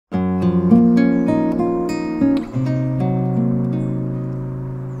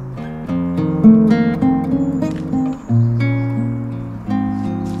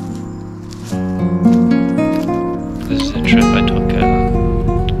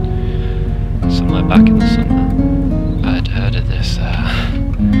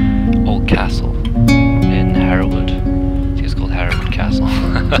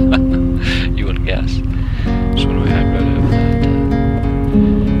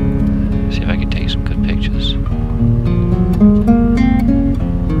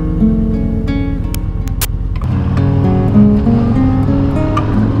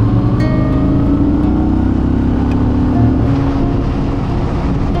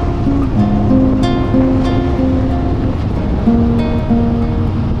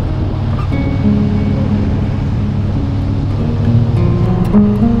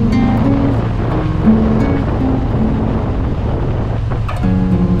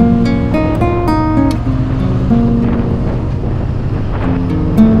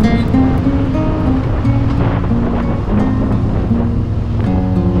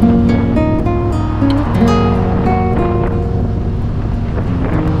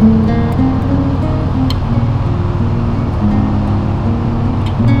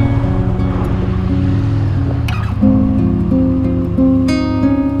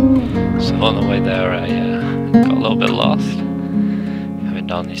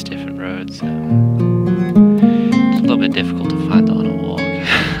down these different roads. It's a little bit difficult to find on a walk.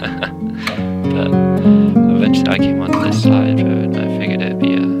 But eventually I came onto this side road and I figured it'd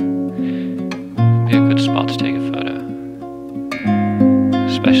be a good spot to take a photo.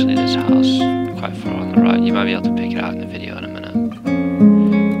 Especially this house quite far on the right. You might be able to pick it out in the video in a minute.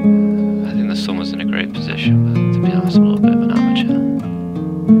 I think the sun was in a great position, but to be honest, I'm a little bit of an amateur.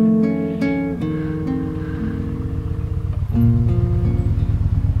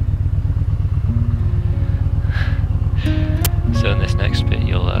 So in this next bit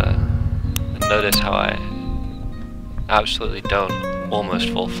you'll notice how I absolutely don't almost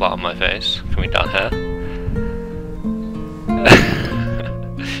fall flat on my face coming down here.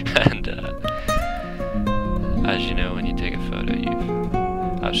 And as you know, when you take a photo, you've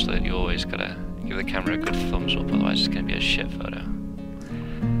absolutely always gotta give the camera a good thumbs up, otherwise it's gonna be a shit photo.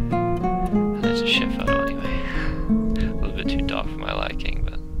 And it's a shit photo anyway. A little bit too dark for my liking,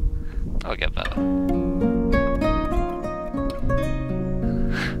 but I'll get better.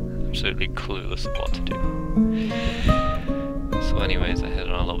 Absolutely clueless of what to do. So anyways, I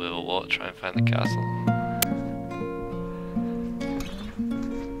headed on a little bit of a walk to try and find the castle.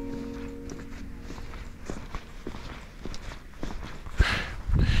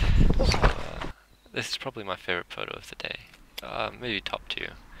 This is probably my favourite photo of the day. Maybe top 2.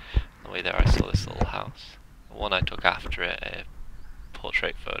 On the way there I saw this little house. The one I took after it, a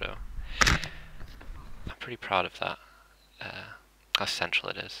portrait photo. I'm pretty proud of that. How central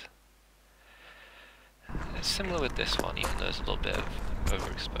it is. It's similar with this one, even though there's a little bit of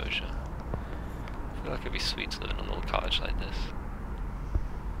overexposure. I feel like it'd be sweet to live in a little cottage like this.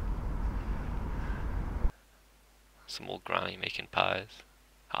 Some old granny making pies.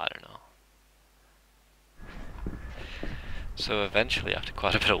 I don't know. So eventually, after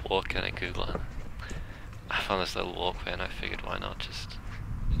quite a bit of walking and Googling, I found this little walkway and I figured why not just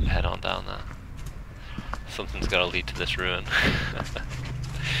head on down there. Something's gotta lead to this ruin.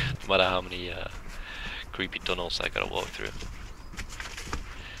 No matter how many creepy tunnels I gotta walk through.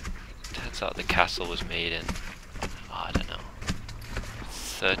 Turns out the castle was made in, I don't know,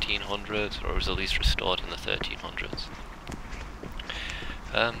 1300s, or was at least restored in the 1300s.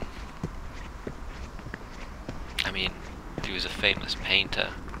 I mean, he was a famous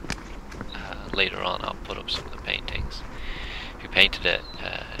painter. Later on I'll put up some of the paintings. Who painted it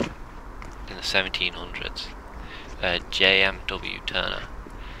in the 1700s. J.M.W. Turner.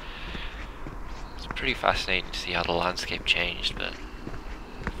 It's pretty fascinating to see how the landscape changed, but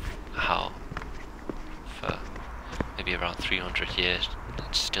how for maybe around 300 years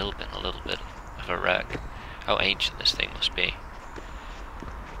it's still been a little bit of a wreck. How ancient this thing must be.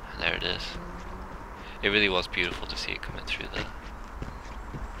 And there it is. It really was beautiful to see it coming through the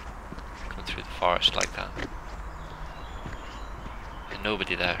forest like that. And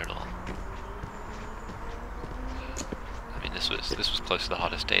nobody there at all. I mean, this was close to the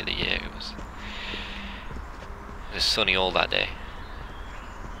hottest day of the year. It was sunny all that day.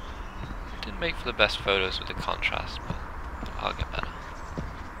 Didn't make for the best photos with the contrast, but I'll get better.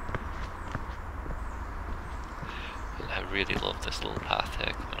 And I really love this little path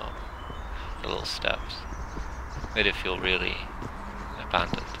here coming up. The little steps. Made it feel really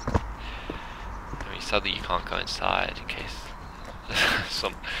abandoned. I mean, sadly you can't go inside in case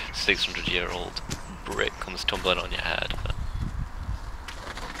some 600-year-old brick comes tumbling on your head, but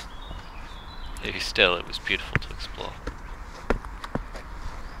maybe still it was beautiful to explore.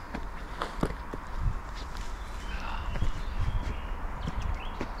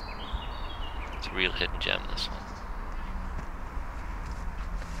 It's a real hidden gem, this one.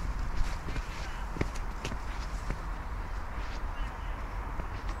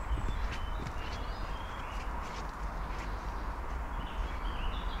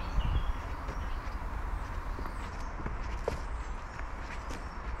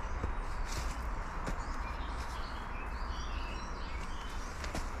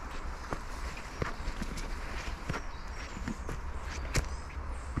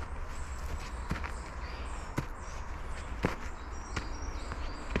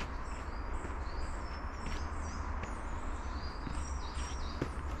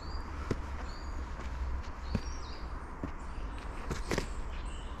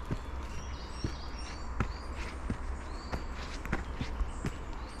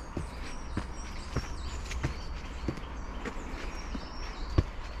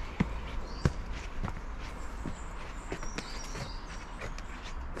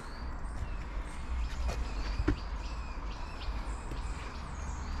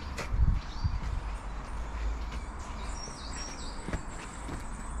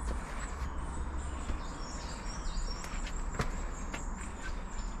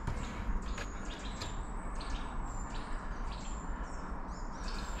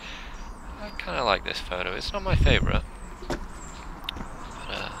 kind of like this photo. It's not my favourite, but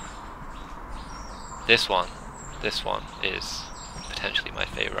this one is potentially my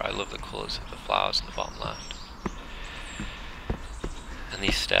favourite. I love the colours of the flowers in the bottom left. And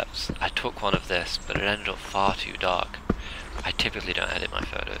these steps, I took one of this, but it ended up far too dark. I typically don't edit my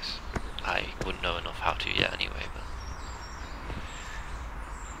photos. I wouldn't know enough how to yet anyway, but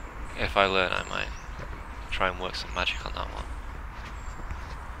if I learn, I might try and work some magic on that one.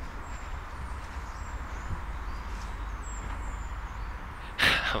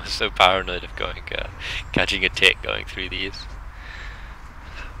 I was so paranoid of catching a tick going through these.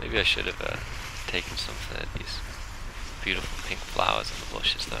 Maybe I should have taken something of these beautiful pink flowers in the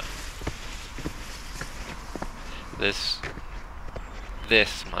bushes though. This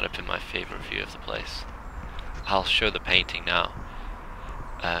might have been my favourite view of the place. I'll show the painting now.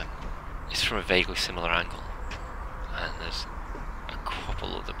 It's from a vaguely similar angle, and there's a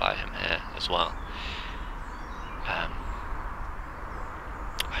couple of the by him here as well. I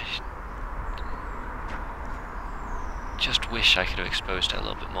just wish I could have exposed it a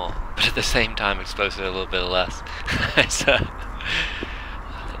little bit more, but at the same time exposed it a little bit less. So, I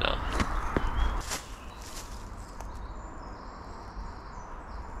don't know.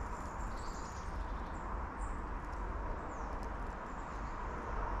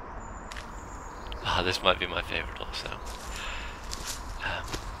 This might be my favourite also.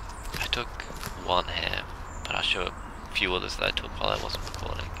 I took one here, but I'll show a few others that I took while I wasn't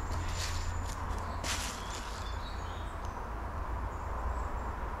recording.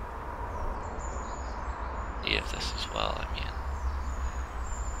 Of this as well, I mean,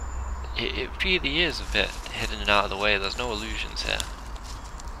 it really is a bit hidden and out of the way. There's no illusions here.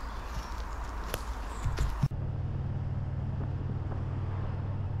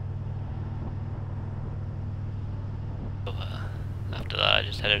 So, after that I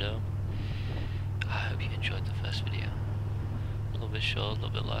just headed home. I hope you enjoyed the first video. A little bit short, a little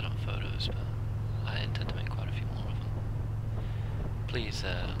bit light on photos, but I intend to make quite a few more of them. Please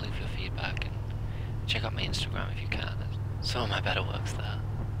leave your feedback and check out my Instagram if you can. There's some of my better works there.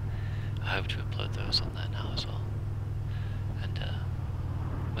 I hope to upload those on there now as well. And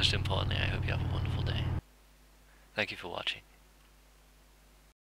most importantly, I hope you have a wonderful day. Thank you for watching.